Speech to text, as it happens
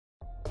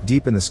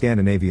Deep in the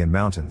Scandinavian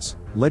mountains,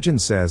 legend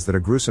says that a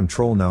gruesome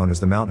troll known as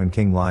the Mountain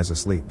King lies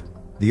asleep.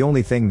 The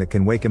only thing that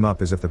can wake him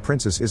up is if the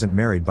princess isn't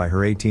married by her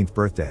 18th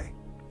birthday.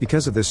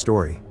 Because of this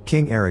story,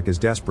 King Eric is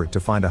desperate to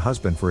find a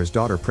husband for his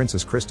daughter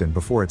Princess Kristen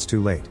before it's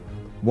too late.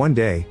 One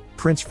day,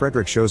 Prince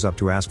Frederick shows up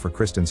to ask for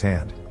Kristen's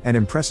hand, and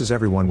impresses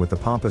everyone with the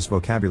pompous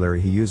vocabulary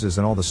he uses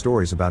and all the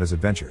stories about his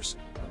adventures.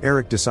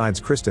 Eric decides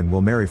Kristen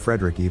will marry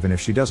Frederick even if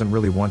she doesn't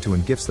really want to,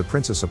 and gifts the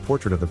princess a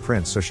portrait of the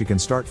prince so she can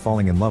start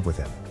falling in love with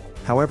him.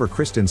 However,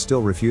 Kristen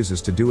still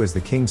refuses to do as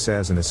the king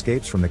says and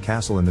escapes from the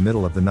castle in the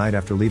middle of the night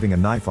after leaving a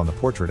knife on the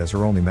portrait as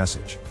her only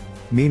message.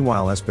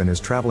 Meanwhile, Espen is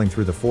traveling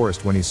through the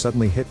forest when he's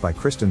suddenly hit by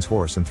Kristen's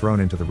horse and thrown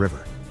into the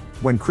river.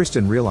 When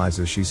Kristen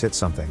realizes she's hit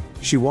something,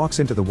 she walks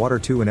into the water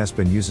too, and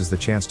Espen uses the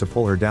chance to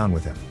pull her down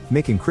with him,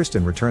 making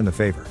Kristen return the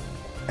favor.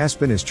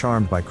 Espen is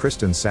charmed by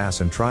Kristen's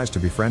sass and tries to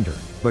befriend her,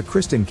 but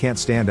Kristen can't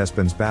stand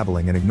Espen's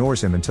babbling and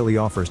ignores him until he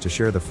offers to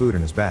share the food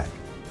in his bag.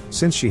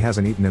 Since she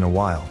hasn't eaten in a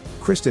while,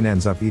 Kristen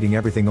ends up eating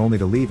everything only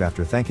to leave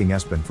after thanking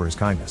Espen for his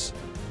kindness.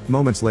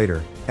 Moments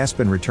later,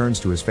 Espen returns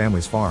to his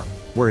family's farm,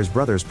 where his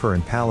brothers Per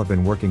and Pal have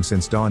been working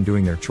since dawn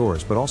doing their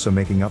chores but also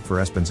making up for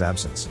Espen's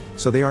absence,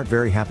 so they aren't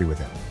very happy with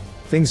him.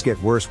 Things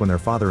get worse when their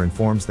father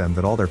informs them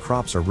that all their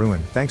crops are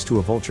ruined thanks to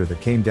a vulture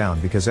that came down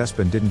because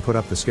Espen didn't put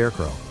up the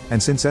scarecrow,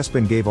 and since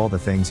Espen gave all the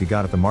things he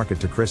got at the market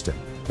to Kristen,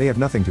 they have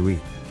nothing to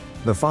eat.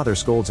 The father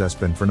scolds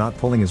Espen for not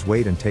pulling his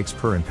weight and takes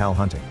Per and Pal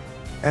hunting.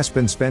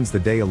 Espen spends the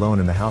day alone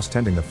in the house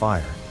tending the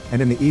fire,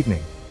 and in the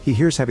evening, he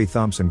hears heavy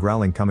thumps and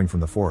growling coming from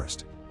the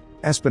forest.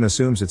 Espen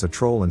assumes it's a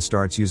troll and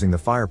starts using the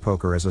fire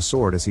poker as a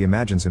sword as he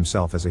imagines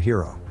himself as a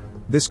hero.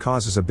 This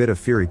causes a bit of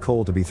fiery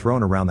coal to be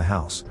thrown around the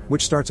house,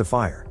 which starts a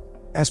fire.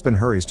 Espen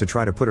hurries to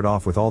try to put it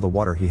off with all the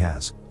water he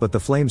has, but the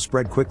flames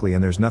spread quickly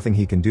and there's nothing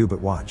he can do but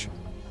watch.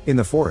 In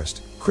the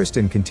forest,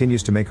 Kristen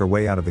continues to make her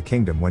way out of the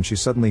kingdom when she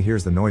suddenly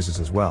hears the noises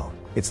as well.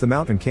 It's the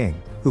Mountain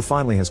King, who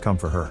finally has come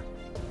for her.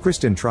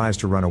 Kristen tries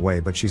to run away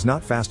but she's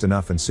not fast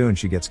enough and soon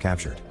she gets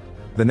captured.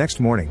 The next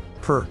morning,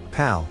 Per,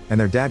 Pal, and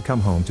their dad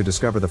come home to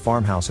discover the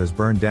farmhouse has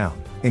burned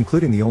down,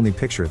 including the only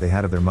picture they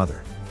had of their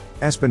mother.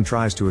 Espen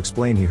tries to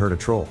explain he heard a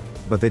troll,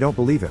 but they don't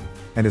believe him,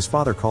 and his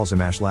father calls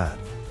him Ash Lad.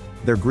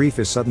 Their grief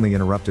is suddenly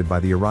interrupted by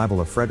the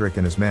arrival of Frederick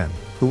and his men,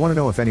 who want to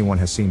know if anyone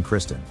has seen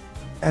Kristen.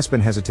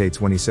 Espen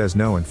hesitates when he says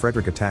no and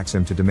Frederick attacks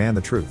him to demand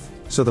the truth,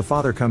 so the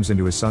father comes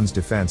into his son's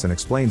defense and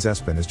explains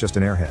Espen is just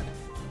an airhead.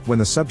 When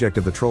the subject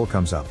of the troll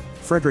comes up,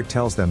 Frederick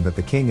tells them that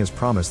the king has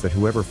promised that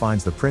whoever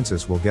finds the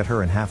princess will get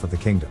her and half of the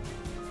kingdom.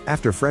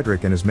 After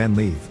Frederick and his men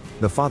leave,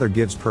 the father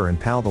gives Per and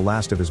Pal the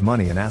last of his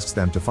money and asks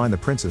them to find the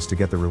princess to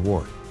get the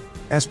reward.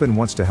 Espen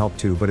wants to help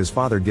too, but his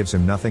father gives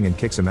him nothing and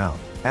kicks him out,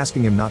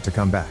 asking him not to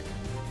come back.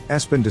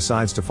 Espen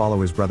decides to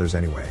follow his brothers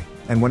anyway,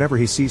 and whenever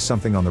he sees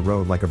something on the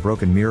road like a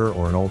broken mirror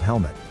or an old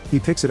helmet, he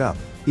picks it up,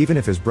 even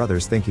if his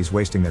brothers think he's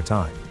wasting their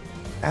time.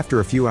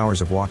 After a few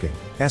hours of walking,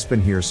 Espen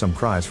hears some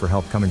cries for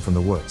help coming from the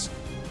woods.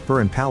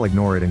 Per and Pal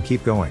ignore it and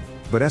keep going,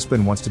 but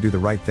Espen wants to do the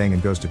right thing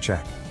and goes to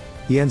check.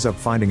 He ends up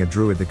finding a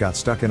druid that got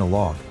stuck in a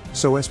log,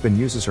 so Espen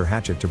uses her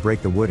hatchet to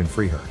break the wood and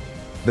free her.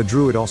 The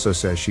druid also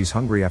says she's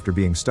hungry after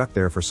being stuck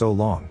there for so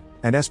long,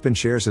 and Espen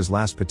shares his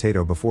last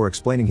potato before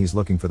explaining he's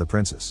looking for the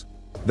princess.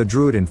 The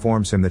druid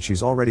informs him that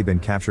she's already been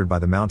captured by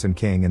the Mountain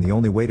King and the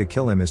only way to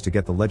kill him is to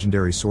get the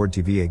legendary sword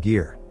TVA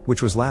gear,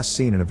 which was last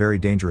seen in a very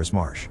dangerous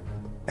marsh.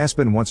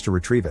 Espen wants to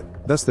retrieve it,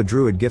 thus the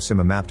druid gives him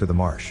a map to the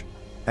marsh.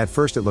 At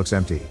first it looks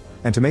empty,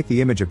 and to make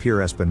the image appear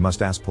Espen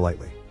must ask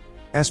politely.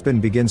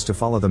 Espen begins to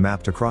follow the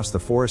map to cross the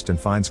forest and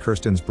finds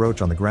Kirsten's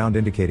brooch on the ground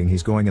indicating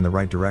he's going in the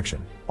right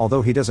direction,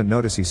 although he doesn't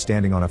notice he's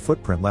standing on a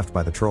footprint left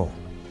by the troll.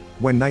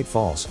 When night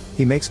falls,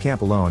 he makes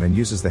camp alone and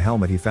uses the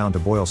helmet he found to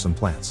boil some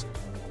plants.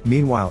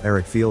 Meanwhile,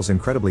 Eric feels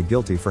incredibly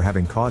guilty for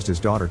having caused his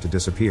daughter to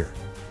disappear.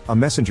 A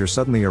messenger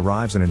suddenly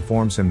arrives and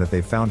informs him that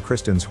they've found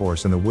Kristen's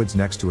horse in the woods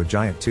next to a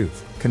giant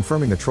tooth,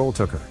 confirming the troll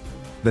took her.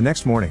 The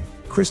next morning,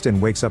 Kristen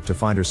wakes up to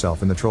find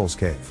herself in the troll's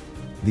cave.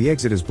 The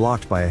exit is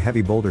blocked by a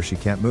heavy boulder she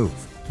can't move,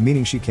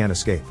 meaning she can't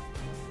escape.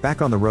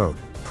 Back on the road,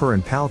 Per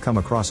and Pal come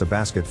across a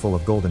basket full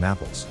of golden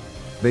apples.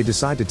 They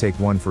decide to take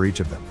one for each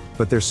of them,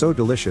 but they're so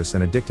delicious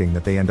and addicting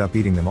that they end up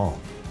eating them all.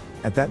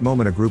 At that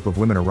moment a group of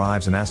women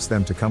arrives and asks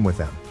them to come with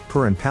them.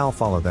 Per and Pal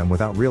follow them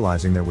without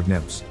realizing they're with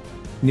nymphs.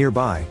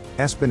 Nearby,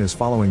 Espen is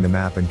following the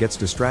map and gets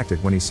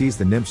distracted when he sees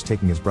the nymphs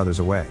taking his brothers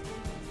away.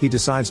 He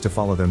decides to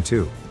follow them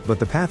too, but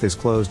the path is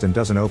closed and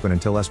doesn't open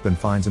until Espen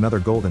finds another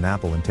golden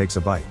apple and takes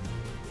a bite.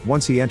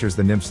 Once he enters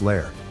the nymph's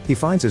lair, he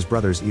finds his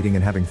brothers eating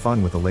and having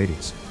fun with the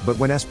ladies, but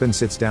when Espen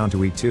sits down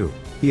to eat too,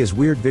 he has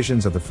weird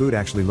visions of the food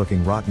actually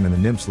looking rotten and the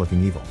nymphs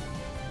looking evil.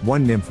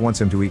 One nymph wants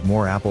him to eat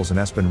more apples and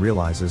Espen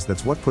realizes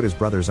that's what put his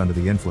brothers under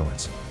the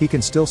influence. He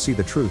can still see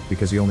the truth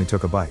because he only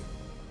took a bite.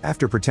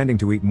 After pretending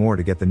to eat more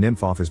to get the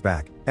nymph off his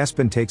back,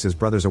 Espen takes his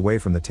brothers away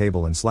from the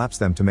table and slaps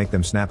them to make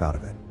them snap out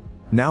of it.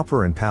 Now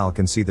Per and Pal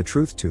can see the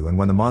truth too, and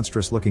when the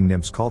monstrous-looking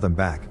nymphs call them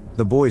back,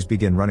 the boys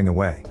begin running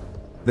away.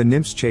 The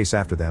nymphs chase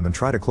after them and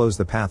try to close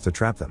the path to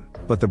trap them,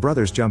 but the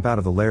brothers jump out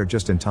of the lair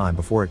just in time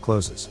before it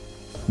closes.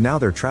 Now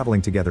they're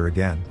traveling together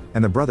again,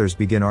 and the brothers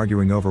begin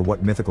arguing over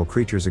what mythical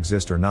creatures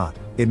exist or not.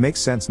 It makes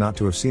sense not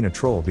to have seen a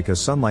troll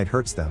because sunlight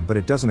hurts them, but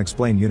it doesn't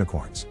explain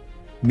unicorns.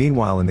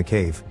 Meanwhile in the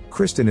cave,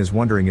 Kristen is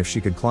wondering if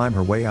she could climb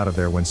her way out of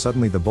there when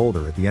suddenly the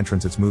boulder at the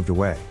entrance it's moved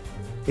away.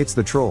 It's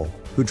the troll,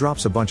 who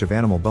drops a bunch of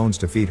animal bones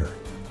to feed her.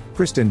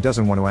 Kristen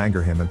doesn't want to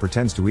anger him and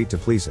pretends to eat to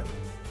please him.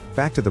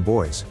 Back to the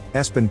boys,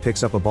 Espen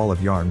picks up a ball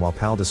of yarn while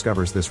Pal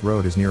discovers this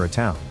road is near a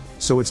town,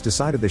 so it's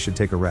decided they should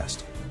take a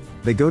rest.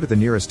 They go to the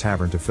nearest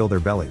tavern to fill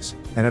their bellies,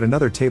 and at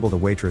another table the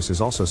waitress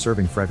is also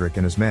serving Frederick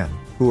and his men,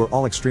 who are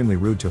all extremely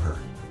rude to her.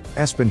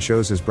 Espen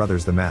shows his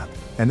brothers the map,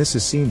 and this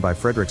is seen by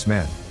Frederick's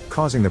men,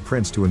 causing the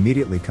prince to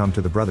immediately come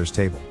to the brothers'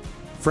 table.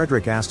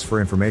 Frederick asks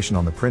for information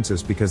on the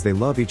princess because they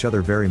love each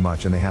other very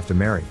much and they have to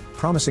marry,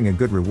 promising a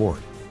good reward.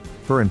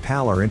 Her and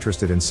Pal are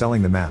interested in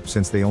selling the map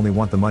since they only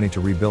want the money to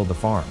rebuild the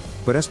farm,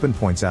 but Espen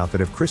points out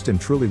that if Kristen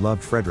truly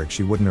loved Frederick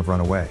she wouldn't have run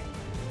away.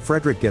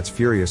 Frederick gets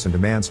furious and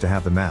demands to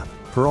have the map.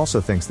 Per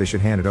also thinks they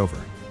should hand it over.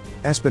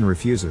 Espen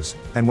refuses,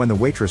 and when the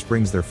waitress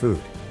brings their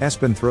food,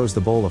 Espen throws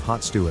the bowl of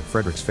hot stew at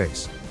Frederick's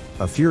face.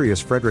 A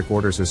furious Frederick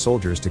orders his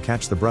soldiers to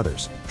catch the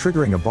brothers,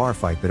 triggering a bar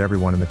fight that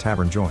everyone in the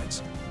tavern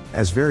joins.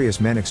 As various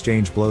men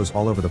exchange blows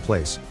all over the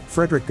place,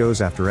 Frederick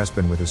goes after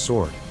Espen with his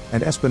sword,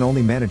 and Espen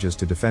only manages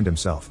to defend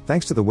himself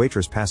thanks to the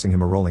waitress passing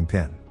him a rolling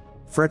pin.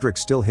 Frederick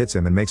still hits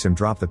him and makes him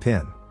drop the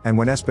pin, and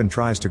when Espen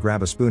tries to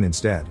grab a spoon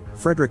instead,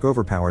 Frederick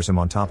overpowers him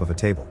on top of a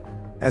table.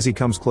 As he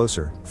comes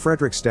closer,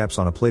 Frederick steps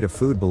on a plate of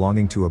food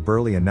belonging to a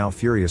burly and now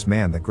furious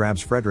man that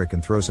grabs Frederick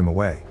and throws him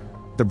away.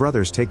 The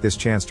brothers take this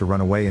chance to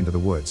run away into the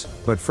woods,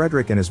 but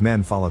Frederick and his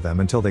men follow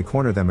them until they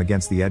corner them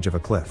against the edge of a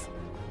cliff.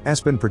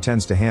 Espen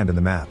pretends to hand in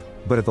the map,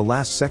 but at the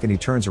last second he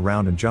turns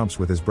around and jumps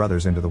with his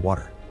brothers into the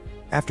water.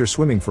 After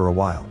swimming for a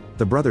while,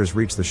 the brothers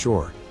reach the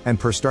shore, and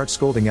Per starts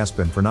scolding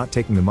Espen for not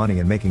taking the money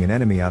and making an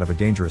enemy out of a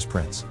dangerous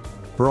prince.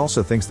 Per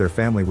also thinks their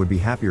family would be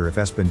happier if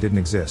Espen didn't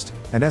exist,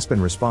 and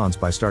Espen responds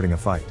by starting a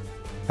fight.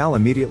 Pal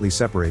immediately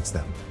separates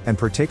them, and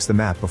Per takes the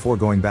map before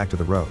going back to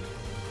the road.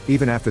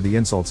 Even after the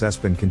insults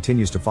Espen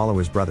continues to follow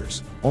his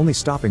brothers, only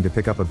stopping to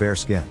pick up a bear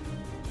skin.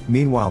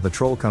 Meanwhile the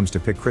troll comes to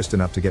pick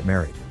Kristen up to get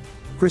married.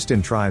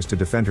 Kristen tries to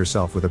defend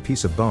herself with a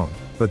piece of bone,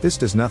 but this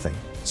does nothing,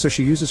 so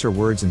she uses her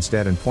words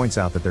instead and points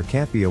out that there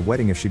can't be a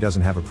wedding if she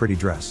doesn't have a pretty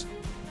dress.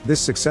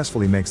 This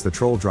successfully makes the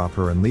troll drop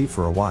her and leave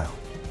for a while.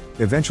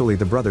 Eventually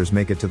the brothers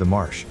make it to the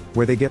marsh,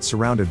 where they get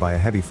surrounded by a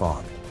heavy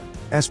fog.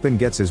 Espen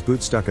gets his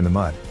boot stuck in the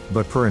mud,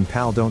 but Per and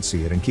Pal don't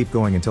see it and keep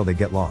going until they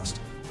get lost.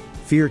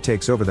 Fear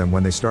takes over them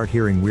when they start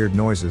hearing weird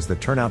noises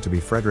that turn out to be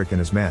Frederick and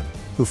his men,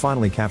 who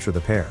finally capture the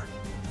pair.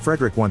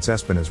 Frederick wants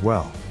Espen as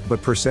well,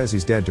 but Per says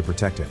he's dead to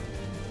protect him.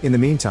 In the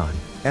meantime,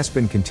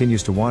 Espen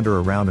continues to wander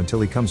around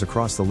until he comes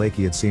across the lake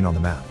he had seen on the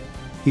map.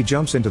 He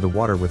jumps into the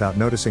water without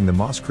noticing the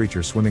moss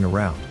creature swimming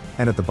around,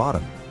 and at the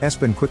bottom,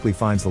 Espen quickly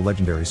finds the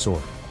legendary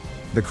sword.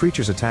 The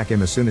creatures attack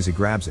him as soon as he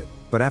grabs it,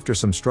 but after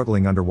some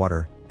struggling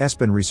underwater,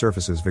 Espen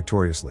resurfaces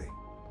victoriously.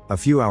 A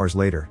few hours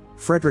later,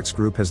 Frederick's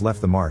group has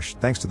left the marsh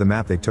thanks to the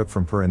map they took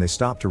from Per and they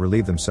stop to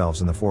relieve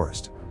themselves in the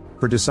forest.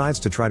 Per decides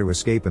to try to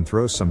escape and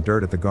throws some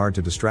dirt at the guard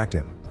to distract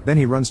him, then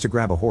he runs to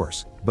grab a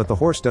horse, but the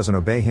horse doesn't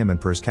obey him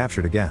and Per is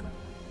captured again.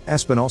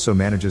 Espen also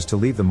manages to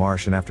leave the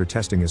marsh and after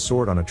testing his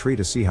sword on a tree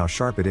to see how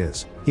sharp it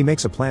is, he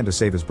makes a plan to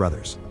save his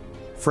brothers.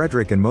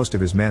 Frederick and most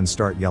of his men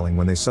start yelling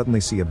when they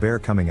suddenly see a bear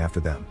coming after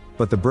them,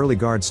 but the burly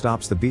guard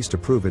stops the beast to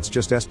prove it's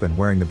just Espen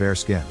wearing the bear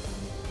skin.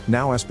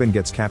 Now Espen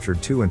gets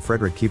captured too and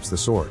Frederick keeps the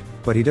sword,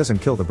 but he doesn't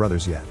kill the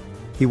brothers yet.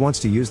 He wants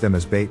to use them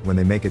as bait when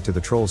they make it to the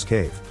troll's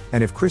cave,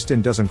 and if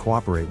Kristen doesn't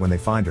cooperate when they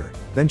find her,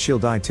 then she'll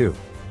die too.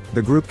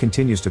 The group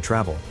continues to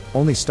travel,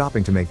 only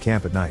stopping to make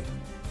camp at night.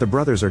 The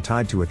brothers are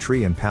tied to a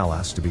tree and Pal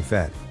asks to be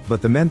fed,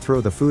 but the men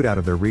throw the food out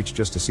of their reach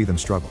just to see them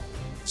struggle.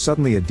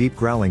 Suddenly a deep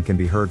growling can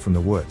be heard from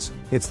the woods.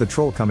 It's the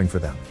troll coming for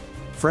them.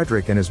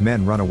 Frederick and his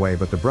men run away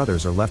but the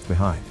brothers are left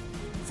behind.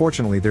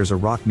 Fortunately there's a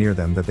rock near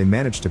them that they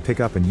manage to pick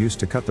up and use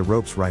to cut the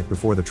ropes right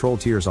before the troll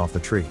tears off the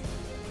tree.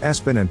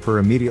 Espen and Per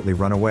immediately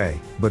run away,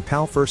 but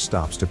Pal first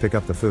stops to pick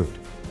up the food.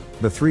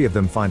 The three of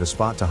them find a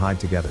spot to hide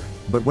together,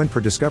 but when Per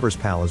discovers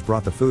Pal has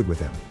brought the food with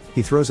him,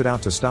 he throws it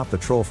out to stop the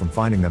troll from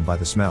finding them by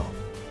the smell.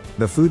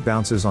 The food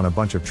bounces on a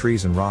bunch of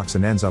trees and rocks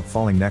and ends up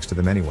falling next to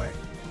them anyway.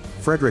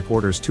 Frederick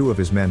orders two of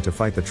his men to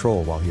fight the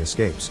troll while he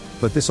escapes,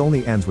 but this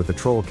only ends with the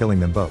troll killing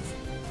them both.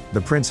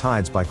 The prince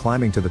hides by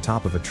climbing to the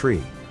top of a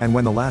tree, and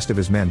when the last of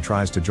his men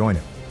tries to join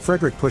him,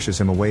 Frederick pushes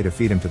him away to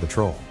feed him to the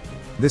troll.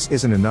 This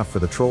isn't enough for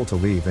the troll to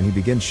leave and he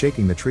begins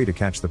shaking the tree to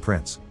catch the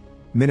prince.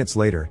 Minutes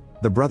later,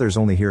 the brothers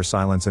only hear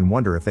silence and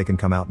wonder if they can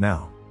come out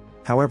now.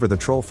 However, the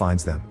troll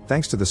finds them,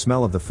 thanks to the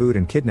smell of the food,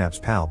 and kidnaps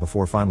Pal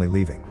before finally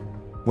leaving.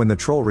 When the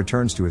troll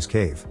returns to his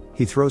cave,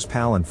 he throws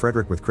Pal and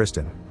Frederick with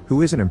Kristen,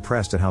 who isn't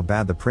impressed at how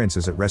bad the prince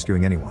is at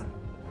rescuing anyone.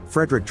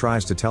 Frederick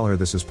tries to tell her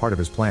this is part of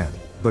his plan,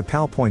 but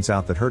Pal points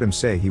out that heard him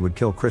say he would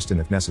kill Kristen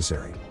if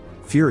necessary.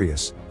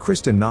 Furious,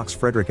 Kristen knocks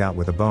Frederick out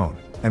with a bone,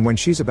 and when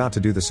she's about to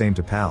do the same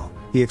to Pal,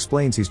 he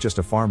explains he's just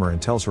a farmer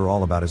and tells her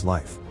all about his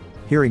life.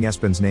 Hearing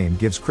Espen's name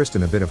gives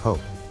Kristen a bit of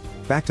hope.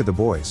 Back to the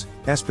boys,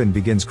 Espen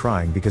begins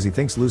crying because he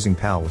thinks losing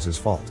Pal was his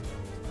fault.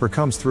 Per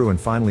comes through and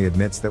finally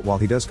admits that while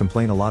he does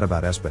complain a lot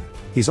about Espen,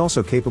 he's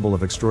also capable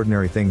of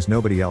extraordinary things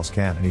nobody else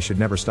can and he should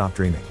never stop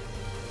dreaming.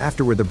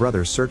 Afterward the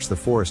brothers search the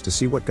forest to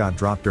see what got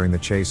dropped during the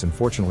chase and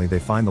fortunately they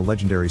find the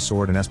legendary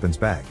sword in Espen's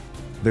bag.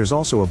 There's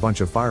also a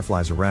bunch of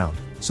fireflies around,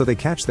 so they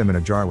catch them in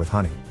a jar with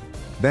honey.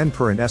 Then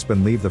Per and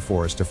Espen leave the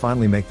forest to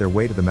finally make their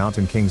way to the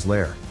Mountain King's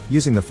lair,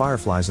 using the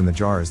fireflies in the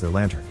jar as their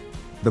lantern.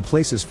 The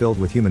place is filled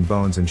with human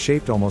bones and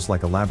shaped almost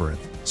like a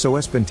labyrinth, so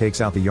Espen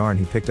takes out the yarn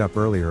he picked up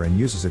earlier and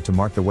uses it to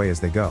mark the way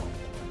as they go.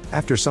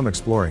 After some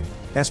exploring,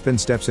 Espen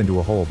steps into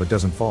a hole but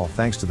doesn't fall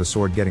thanks to the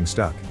sword getting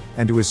stuck,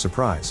 and to his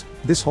surprise,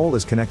 this hole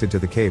is connected to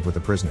the cave with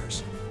the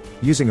prisoners.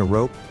 Using a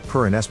rope,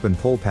 Per and Espen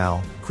pull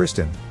Pal,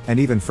 Kristen, and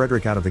even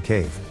Frederick out of the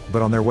cave,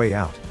 but on their way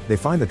out, they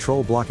find the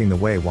troll blocking the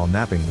way while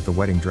napping with the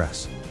wedding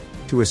dress.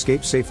 To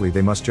escape safely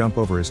they must jump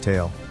over his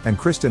tail, and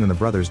Kristen and the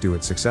brothers do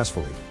it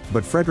successfully,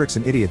 but Frederick's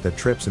an idiot that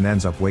trips and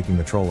ends up waking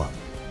the troll up.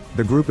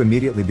 The group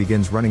immediately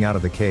begins running out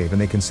of the cave and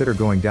they consider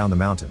going down the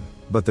mountain,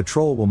 but the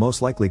troll will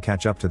most likely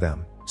catch up to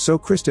them, so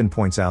Kristen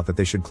points out that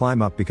they should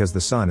climb up because the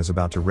sun is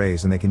about to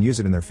rise and they can use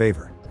it in their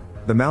favor.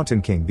 The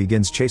Mountain King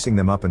begins chasing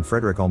them up and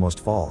Frederick almost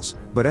falls,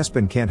 but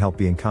Espen can't help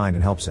being kind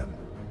and helps him.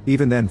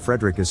 Even then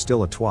Frederick is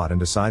still a twat and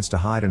decides to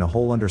hide in a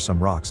hole under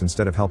some rocks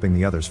instead of helping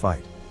the others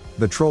fight.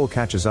 The troll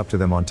catches up to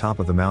them on top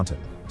of the mountain,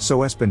 so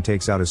Espen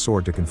takes out his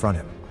sword to confront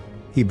him.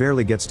 He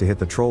barely gets to hit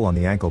the troll on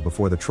the ankle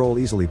before the troll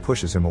easily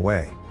pushes him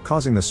away,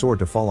 causing the sword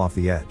to fall off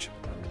the edge.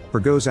 Per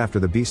goes after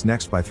the beast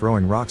next by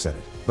throwing rocks at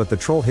it, but the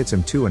troll hits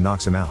him too and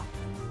knocks him out.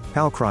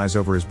 Pal cries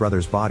over his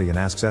brother's body and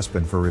asks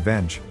Espen for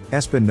revenge.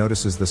 Espen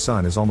notices the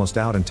sun is almost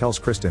out and tells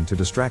Kristen to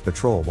distract the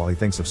troll while he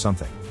thinks of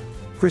something.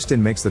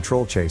 Kristen makes the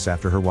troll chase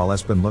after her while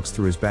Espen looks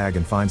through his bag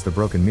and finds the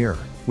broken mirror,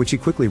 which he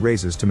quickly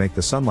raises to make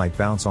the sunlight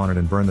bounce on it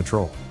and burn the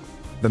troll.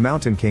 The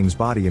Mountain King's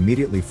body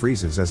immediately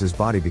freezes as his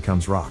body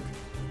becomes rock.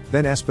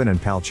 Then Espen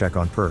and Pal check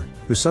on Per,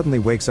 who suddenly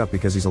wakes up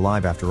because he's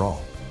alive after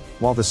all.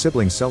 While the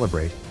siblings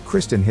celebrate,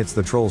 Kristen hits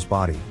the troll's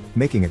body,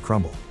 making it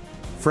crumble.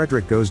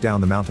 Frederick goes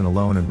down the mountain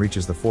alone and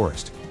reaches the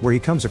forest, where he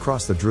comes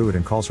across the druid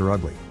and calls her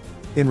ugly.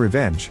 In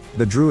revenge,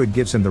 the druid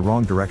gives him the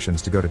wrong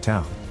directions to go to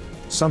town.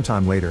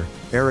 Sometime later,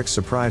 Eric's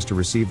surprised to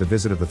receive the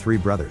visit of the three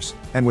brothers,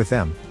 and with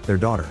them, their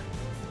daughter.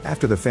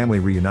 After the family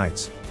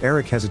reunites,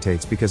 Eric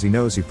hesitates because he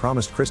knows he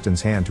promised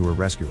Kristen's hand to her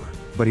rescuer,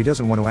 but he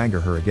doesn't want to anger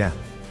her again.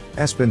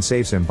 Espen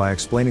saves him by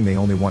explaining they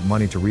only want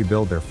money to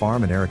rebuild their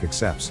farm and Eric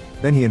accepts,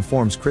 then he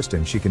informs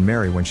Kristen she can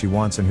marry when she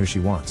wants and who she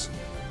wants.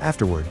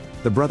 Afterward,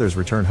 the brothers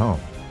return home.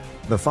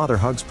 The father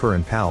hugs Per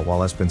and Pal while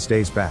Espen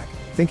stays back,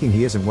 thinking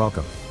he isn't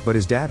welcome, but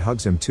his dad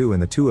hugs him too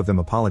and the two of them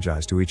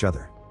apologize to each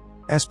other.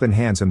 Espen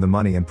hands him the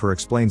money and Per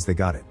explains they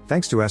got it,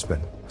 thanks to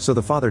Espen, so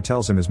the father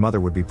tells him his mother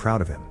would be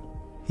proud of him.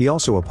 He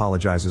also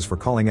apologizes for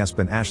calling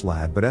Espen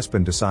Ashlad but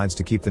Espen decides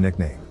to keep the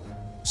nickname.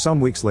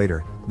 Some weeks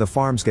later, the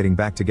farm's getting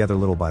back together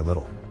little by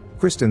little.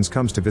 Kristen's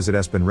comes to visit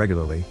Espen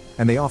regularly,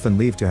 and they often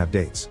leave to have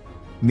dates.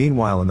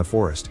 Meanwhile in the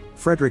forest,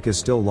 Frederick is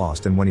still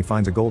lost and when he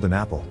finds a golden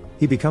apple,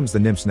 he becomes the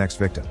nymph's next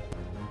victim.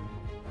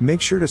 Make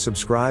sure to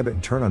subscribe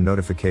and turn on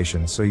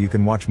notifications so you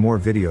can watch more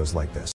videos like this.